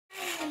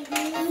Hi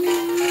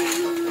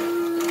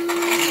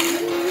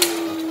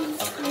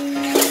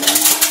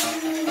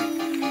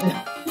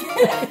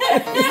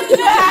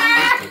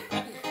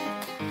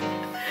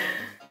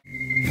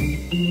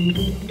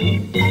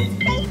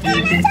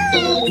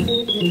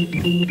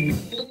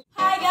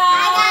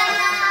guys!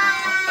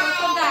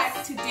 Welcome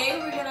back. Today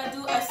we're gonna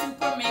do a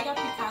super mega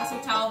Picasso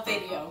tile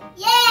video.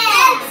 Yeah!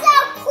 It's so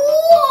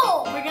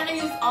cool! We're gonna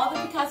use all the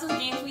Picasso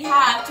games we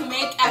have to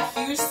make a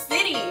huge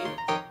city.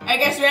 Are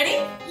you guys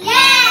ready?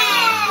 Yeah!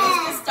 Let's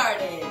get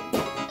started.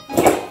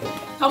 Okay.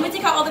 Help me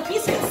take out all the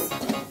pieces.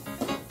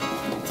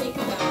 Take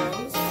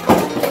those.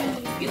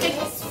 You take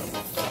this.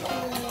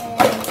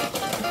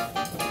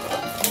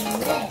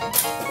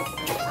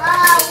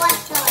 Oh,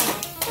 what's that?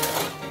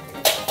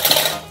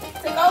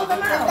 Take all of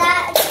them out.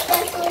 That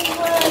especially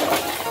works.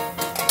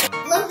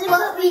 Look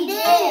what we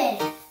did.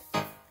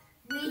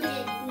 We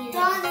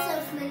done so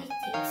many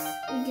things.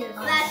 We did a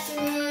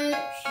factory.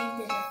 We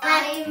did a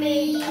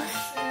factory.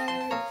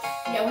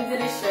 Yeah, we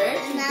did a shirt.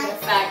 We did a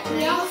factory.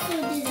 We also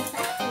did a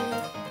factory.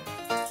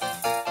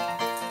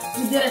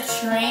 We did a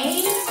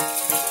train.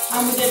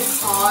 We did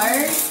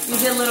cars. We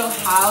did little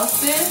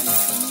houses.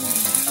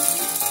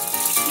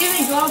 Give me,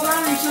 go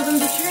around and show them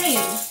the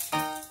train.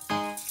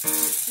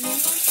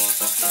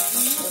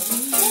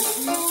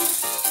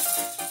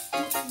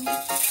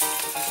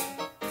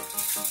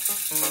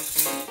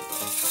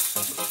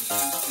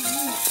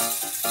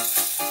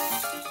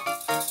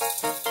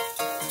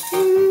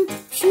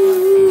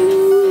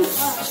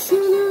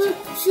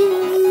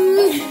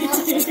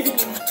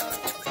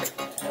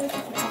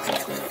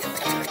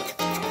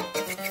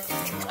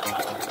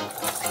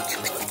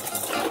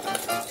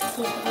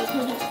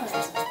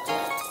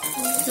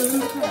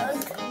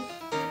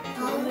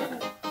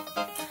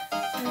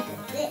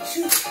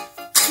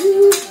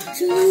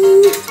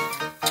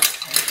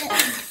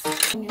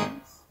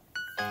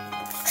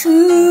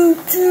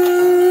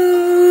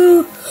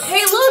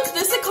 Hey, look,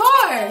 there's a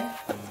car.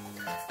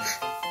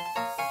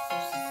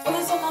 Oh,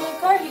 there's another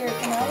car here,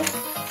 guys.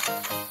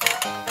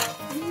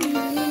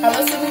 I'm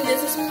assuming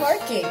this is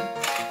parking.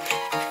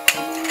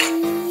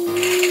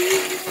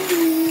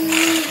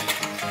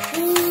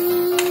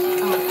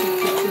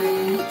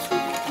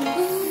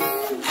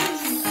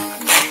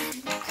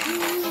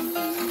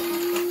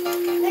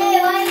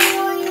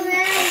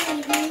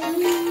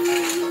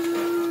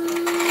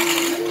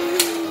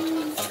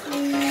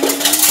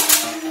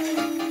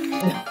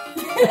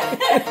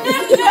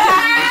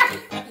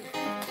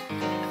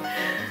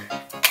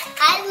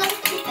 I love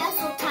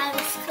Picasso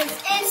Tiles because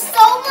it's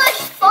so much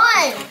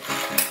fun.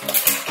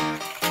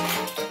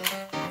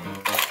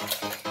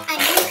 And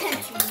you can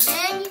do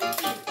many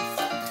things,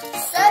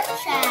 such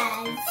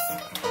as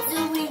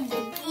doing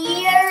the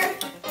gear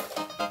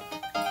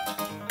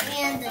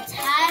and the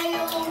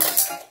tiles.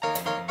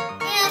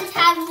 And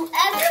have you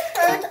ever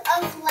heard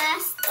of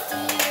last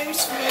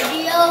year's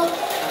video,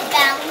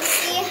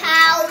 Bouncy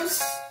House?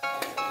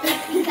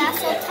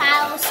 Picasso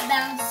Tiles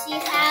Bouncy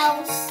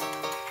House.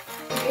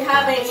 If you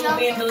have it, you'll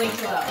be in the link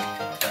below.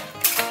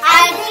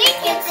 I think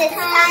it's a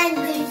time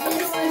to do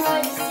this.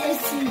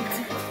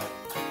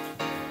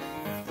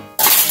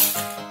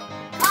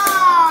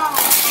 Oh!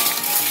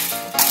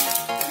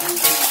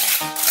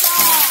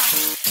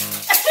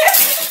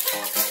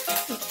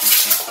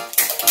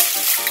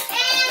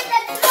 And the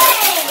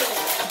play!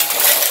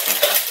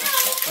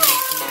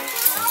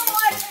 No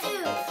more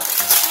two.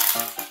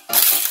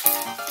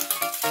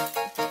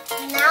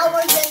 Now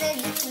we're gonna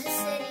do the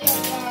city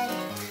again.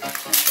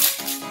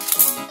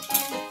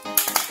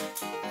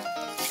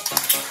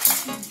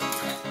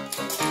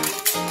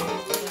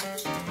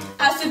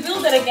 As we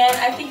build it again,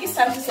 I think it's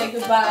time to say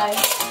goodbye.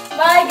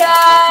 Bye,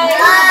 guys!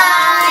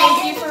 Bye!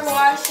 Thank you for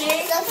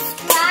watching.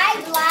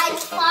 Subscribe, like,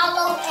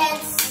 follow,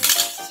 and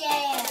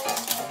share.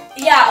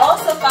 Yeah,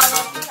 also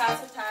follow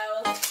Picasso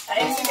Tiles on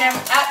Instagram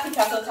at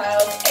Picasso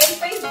Tiles and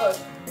Facebook.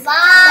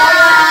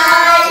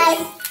 Bye!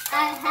 I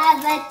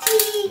have a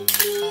tea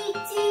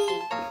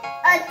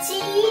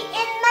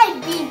in my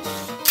beach.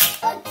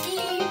 A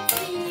tea.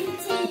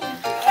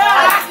 A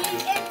tea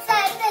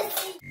inside the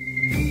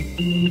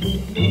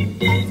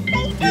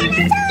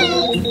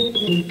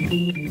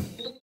sea.